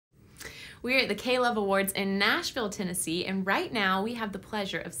We're at the K-Love Awards in Nashville, Tennessee, and right now we have the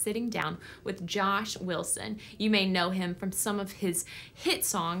pleasure of sitting down with Josh Wilson. You may know him from some of his hit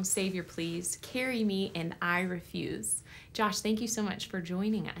songs, Savior Please, Carry Me, and I Refuse. Josh, thank you so much for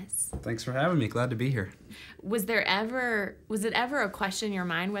joining us. Thanks for having me. Glad to be here. Was it ever a question in your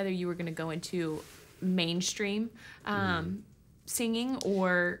mind whether you were going to go into mainstream singing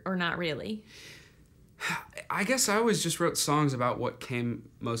or not really? I guess I always just wrote songs about what came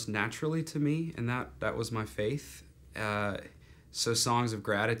most naturally to me, and that was my faith. So songs of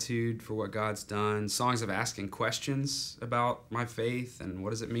gratitude for what God's done, songs of asking questions about my faith and what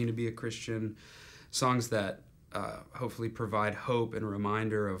does it mean to be a Christian, songs that hopefully provide hope and a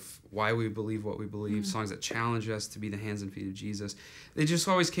reminder of why we believe what we believe, songs that challenge us to be the hands and feet of Jesus. They just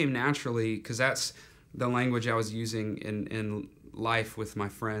always came naturally because that's the language I was using in life with my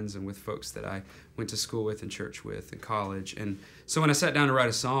friends and with folks that I went to school with and church with and college. And so when I sat down to write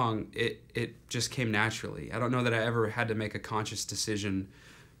a song, it just came naturally. I don't know that I ever had to make a conscious decision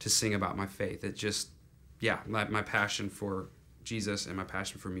to sing about my faith. It just, my passion for Jesus and my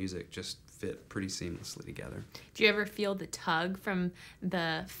passion for music just fit pretty seamlessly together. Do you ever feel the tug from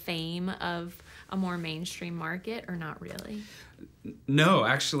the fame of a more mainstream market, or not really? No,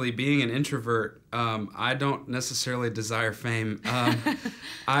 actually, being an introvert, I don't necessarily desire fame.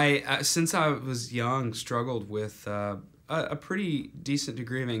 I since I was young, struggled with a pretty decent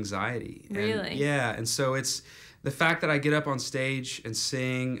degree of anxiety. Really? And so it's the fact that I get up on stage and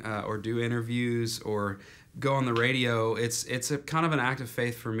sing or do interviews or go on the radio, it's a kind of an act of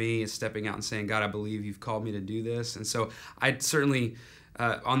faith for me. It's stepping out and saying, God, I believe you've called me to do this. And so I certainly,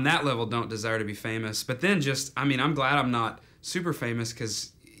 on that level, don't desire to be famous. But then I'm glad I'm not super famous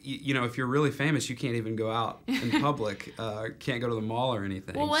because, if you're really famous, you can't even go out in public, can't go to the mall or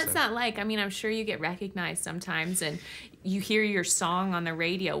anything. Well, what's that like? I mean, I'm sure you get recognized sometimes and you hear your song on the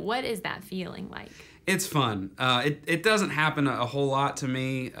radio. What is that feeling like? It's fun. It doesn't happen a whole lot to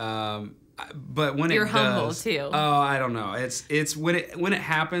me. But when you're it humble does, too. Oh, I don't know. It's when it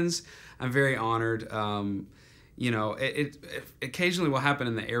happens, I'm very honored. It occasionally will happen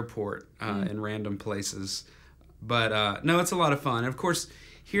in the airport in random places, but no, it's a lot of fun. And of course,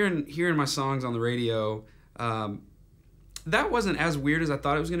 hearing my songs on the radio, that wasn't as weird as I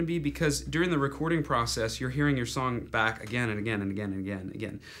thought it was going to be because during the recording process, you're hearing your song back again and again and again and again and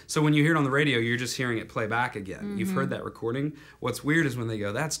again. So when you hear it on the radio, you're just hearing it play back again. Mm-hmm. You've heard that recording. What's weird is when they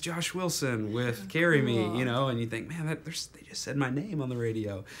go, "That's Josh Wilson with Carry Me," and you think, man, they just said my name on the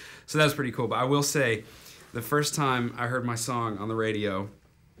radio. So that's pretty cool. But I will say, the first time I heard my song on the radio,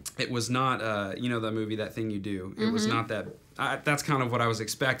 it was not, the movie That Thing You Do. It was not that. That's kind of what I was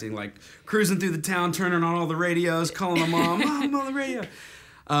expecting, like cruising through the town, turning on all the radios, calling my mom, "Mom, I'm on the radio."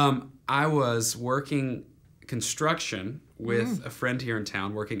 I was working construction with a friend here in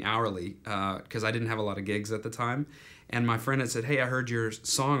town, working hourly, because I didn't have a lot of gigs at the time. And my friend had said, "Hey, I heard your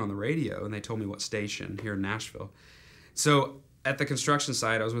song on the radio," and they told me what station here in Nashville. So at the construction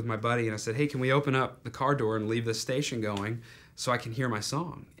site, I was with my buddy, and I said, "Hey, can we open up the car door and leave the station going so I can hear my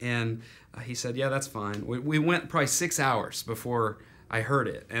song?" And he said, "Yeah, that's fine." We went probably 6 hours before I heard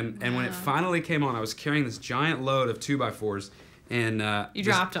it. And when it finally came on, I was carrying this giant load of 2x4s. And you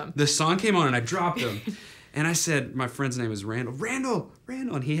dropped them. The song came on, and I dropped them. And I said, my friend's name is Randall. Randall!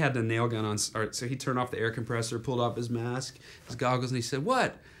 And he had the nail gun on. So he turned off the air compressor, pulled off his mask, his goggles, and he said,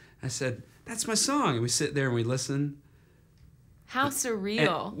 "What?" I said, "That's my song." And we sit there and we listen. How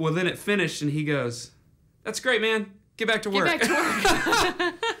surreal. Well, then it finished, and he goes, "That's great, man. Get back to work." Get back to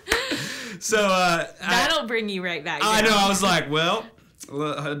work. So that'll bring you right back. I know. I was like, well,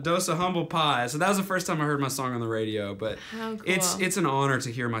 a dose of humble pie. So that was the first time I heard my song on the radio. But how cool. It's an honor to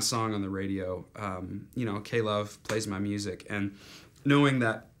hear my song on the radio. K-Love plays my music, and knowing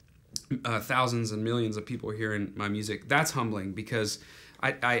that thousands and millions of people are hearing my music, that's humbling because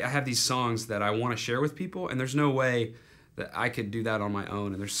I have these songs that I want to share with people, and there's no way that I could do that on my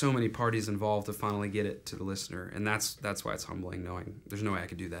own, and there's so many parties involved to finally get it to the listener, and that's why it's humbling knowing there's no way I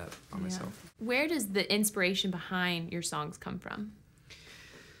could do that on myself. Where does the inspiration behind your songs come from?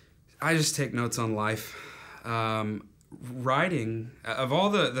 I just take notes on life. Writing, of all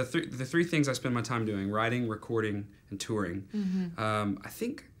the three things I spend my time doing, writing, recording, and touring, I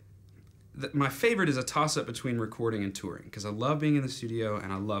think my favorite is a toss-up between recording and touring because I love being in the studio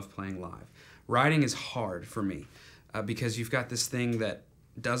and I love playing live. Writing is hard for me. Because you've got this thing that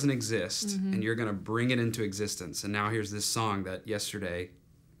doesn't exist, and you're going to bring it into existence. And now here's this song that yesterday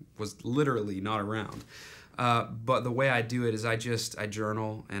was literally not around. But the way I do it is I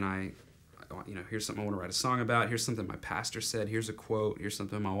journal, and here's something I want to write a song about. Here's something my pastor said. Here's a quote. Here's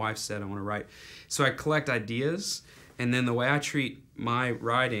something my wife said I want to write. So I collect ideas, And then the way I treat my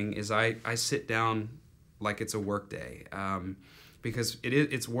writing is I sit down like it's a work day, because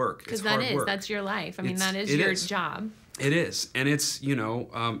it's work. It's hard work. That's your life. I mean, that is your job. It is. And it's,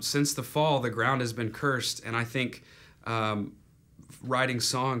 since the fall, the ground has been cursed. And I think writing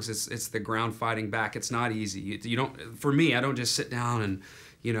songs, it's the ground fighting back. It's not easy. For me, I don't just sit down and,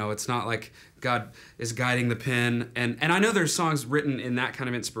 it's not like God is guiding the pen. And I know there's songs written in that kind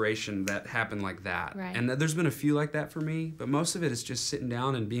of inspiration that happen like that. Right. And there's been a few like that for me, but most of it is just sitting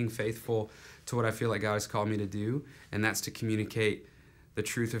down and being faithful to what I feel like God has called me to do. And that's to communicate the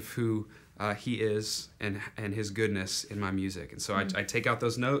truth of who He is and His goodness in my music. And so I take out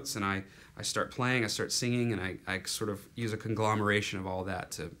those notes and I start playing, I start singing, and I sort of use a conglomeration of all that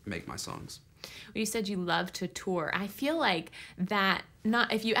to make my songs. Well, you said you love to tour. I feel like that,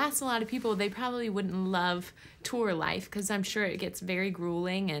 if you ask a lot of people, they probably wouldn't love tour life, because I'm sure it gets very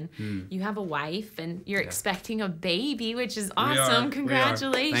grueling, and you have a wife and you're expecting a baby, which is awesome.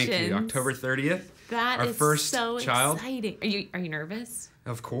 Congratulations. Thank you. October 30th. That is first so child. exciting. Are you nervous?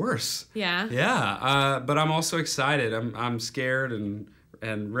 Of course. Yeah. Yeah. But I'm also excited. I'm scared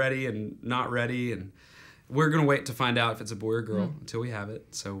and ready and not ready, and we're gonna wait to find out if it's a boy or girl until we have it.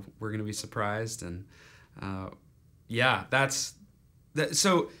 So we're gonna be surprised, and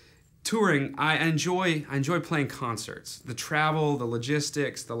so touring. I enjoy playing concerts. The travel, the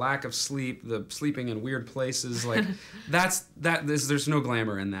logistics, the lack of sleep, the sleeping in weird places, like there's no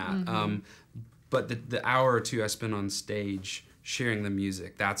glamour in that. But the hour or two I spend on stage sharing the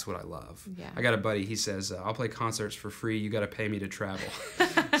music, that's what I love. Yeah. I got a buddy, he says, I'll play concerts for free, you got to pay me to travel.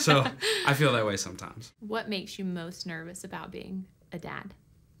 So I feel that way sometimes. What makes you most nervous about being a dad?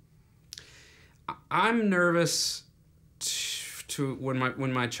 I'm nervous to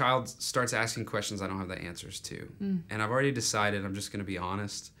when my child starts asking questions I don't have the answers to. And I've already decided I'm just going to be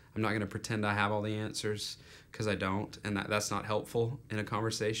honest. I'm not going to pretend I have all the answers, because I don't, and that's not helpful in a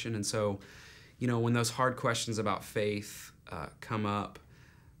conversation. And so, when those hard questions about faith come up,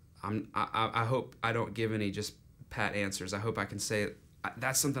 I hope I don't give any just pat answers. I hope I can say,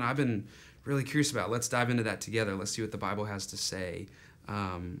 that's something I've been really curious about. Let's dive into that together. Let's see what the Bible has to say.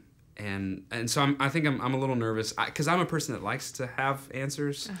 And so I think I'm a little nervous, because I'm a person that likes to have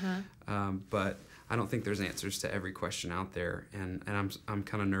answers, but I don't think there's answers to every question out there, and I'm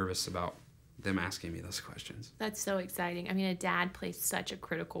kind of nervous about them asking me those questions. That's so exciting. I mean, a dad plays such a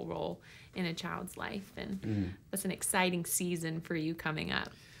critical role in a child's life, and that's an exciting season for you coming up.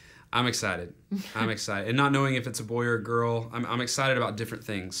 I'm excited. I'm excited. And not knowing if it's a boy or a girl, I'm excited about different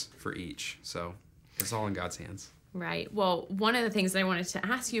things for each. So it's all in God's hands. Right. Well, one of the things that I wanted to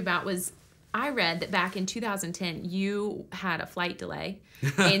ask you about was, I read that back in 2010, you had a flight delay.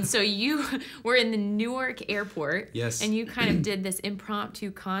 And so you were in the Newark airport. Yes. And you kind of did this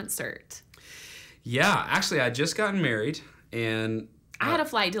impromptu concert. Yeah. Actually, I just gotten married, and I had a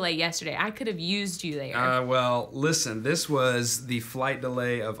flight delay yesterday. I could have used you there. Well, listen, this was the flight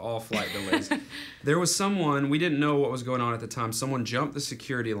delay of all flight delays. There was someone, we didn't know what was going on at the time. Someone jumped the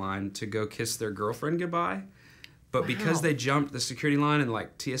security line to go kiss their girlfriend goodbye. But because they jumped the security line and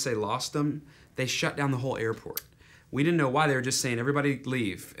TSA lost them, they shut down the whole airport. We didn't know why. They were just saying, everybody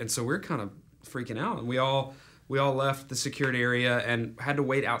leave. And so we're kind of freaking out. And we all left the security area and had to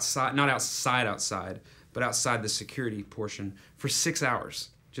wait outside, not outside, but outside the security portion for 6 hours,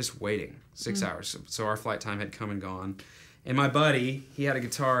 just waiting, 6 hours. So our flight time had come and gone. And my buddy, he had a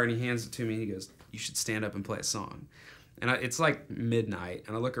guitar, and he hands it to me, and he goes, you should stand up and play a song. And it's like midnight,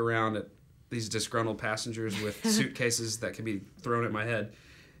 and I look around at these disgruntled passengers with suitcases that could be thrown at my head.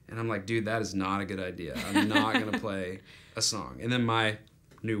 And I'm like, dude, that is not a good idea. I'm not going to play a song. And then my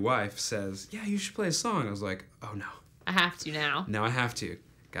new wife says, yeah, you should play a song. I was like, oh, no. I have to now. Now I have to.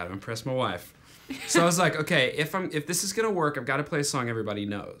 Got to impress my wife. So I was like, okay, if this is going to work, I've got to play a song everybody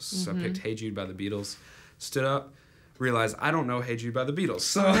knows. So I picked Hey Jude by the Beatles, stood up, realized I don't know Hey Jude by the Beatles.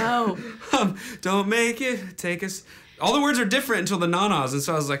 So don't make it take us. All the words are different until the na-nas. And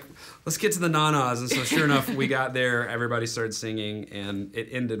so I was like, let's get to the na-nas. And so sure enough, we got there, everybody started singing, and it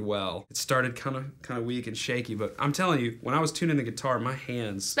ended well. It started kind of weak and shaky, but I'm telling you, when I was tuning the guitar, my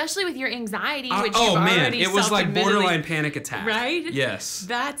hands... Especially with your anxiety, which it was like borderline panic attack. Right? Yes.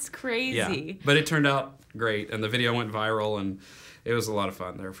 That's crazy. Yeah. But it turned out great, and the video went viral, and it was a lot of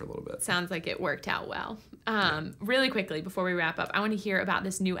fun there for a little bit. Sounds like it worked out well. Really quickly, before we wrap up, I want to hear about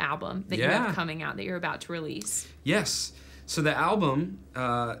this new album that you have coming out, that you're about to release. Yes. So the album,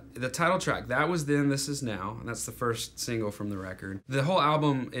 the title track, That Was Then, This Is Now, and that's the first single from the record. The whole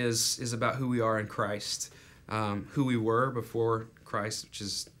album is about who we are in Christ, who we were before Christ, which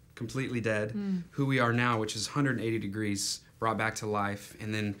is completely dead, who we are now, which is 180 degrees brought back to life,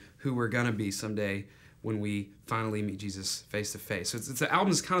 and then who we're going to be someday when we finally meet Jesus face to face. So it's the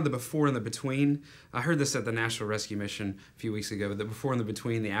album is kind of the before and the between. I heard this at the National Rescue Mission a few weeks ago. The before and the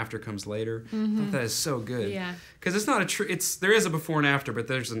between, the after comes later. I thought that is so good. Yeah. Because it's not there is a before and after, but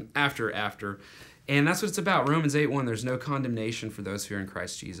there's an after. And that's what it's about. Romans 8:1, there's no condemnation for those who are in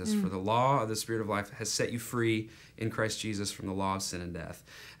Christ Jesus. For the law of the Spirit of life has set you free in Christ Jesus from the law of sin and death.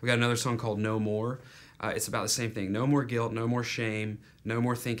 We got another song called No More. It's about the same thing. No more guilt, no more shame, no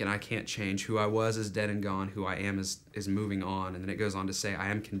more thinking I can't change. Who I was is dead and gone. Who I am is moving on. And then it goes on to say,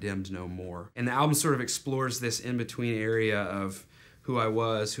 I am condemned no more. And the album sort of explores this in-between area of who I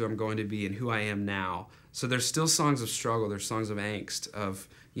was, who I'm going to be, and who I am now. So there's still songs of struggle. There's songs of angst of,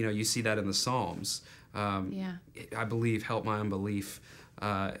 you see that in the Psalms. I believe, help my unbelief.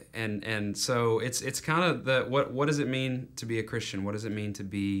 And so it's kind of what does it mean to be a Christian? What does it mean to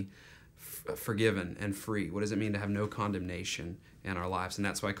be forgiven and free? What does it mean to have no condemnation in our lives? And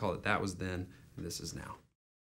that's why I call it That Was Then, This Is Now.